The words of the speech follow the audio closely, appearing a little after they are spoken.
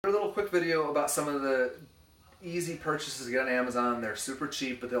a little quick video about some of the easy purchases to get on Amazon. They're super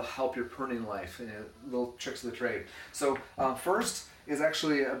cheap, but they'll help your printing life. Little tricks of the trade. So first is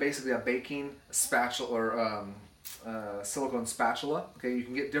actually basically a baking spatula or silicone spatula. Okay, you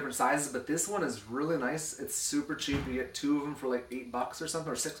can get different sizes, but this one is really nice. It's super cheap. You get 2 of them for like $8 or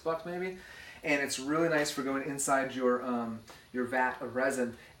something, or $6 maybe. And it's really nice for going inside your vat of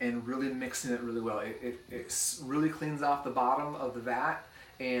resin and really mixing it really well. It really cleans off the bottom of the vat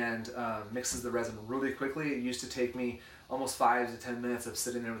and mixes the resin really quickly. It used to take me almost 5 to 10 minutes of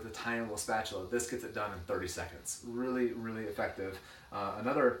sitting there with a tiny little spatula. This gets it done in 30 seconds. Really, really effective.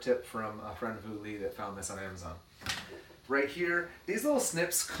 Another tip from a friend of Vu Lee that found this on Amazon. Right here, these little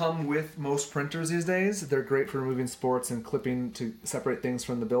snips come with most printers these days. They're great for removing sports and clipping to separate things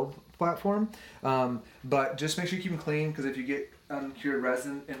from the build platform. But just make sure you keep them clean, because if you get uncured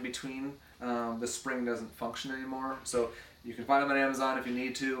resin in between, the spring doesn't function anymore. So you can find them on Amazon if you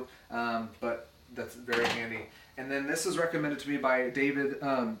need to, but that's very handy. And then this is recommended to me by David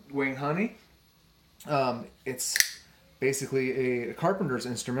Wayne Honey. It's basically a carpenter's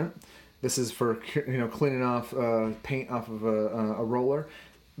instrument. This is for cleaning off paint off of a roller.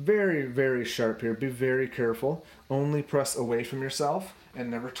 Very, very sharp here. Be very careful. Only press away from yourself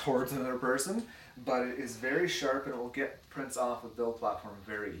and never towards another person. But it is very sharp, and it will get prints off of build platform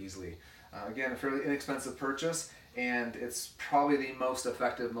very easily. Again, a fairly inexpensive purchase, and it's probably the most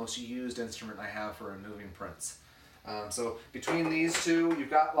effective, most used instrument I have for removing prints. So between these two, you've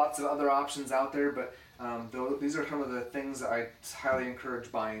got lots of other options out there, but these are some of the things that I highly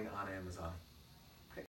encourage buying on Amazon.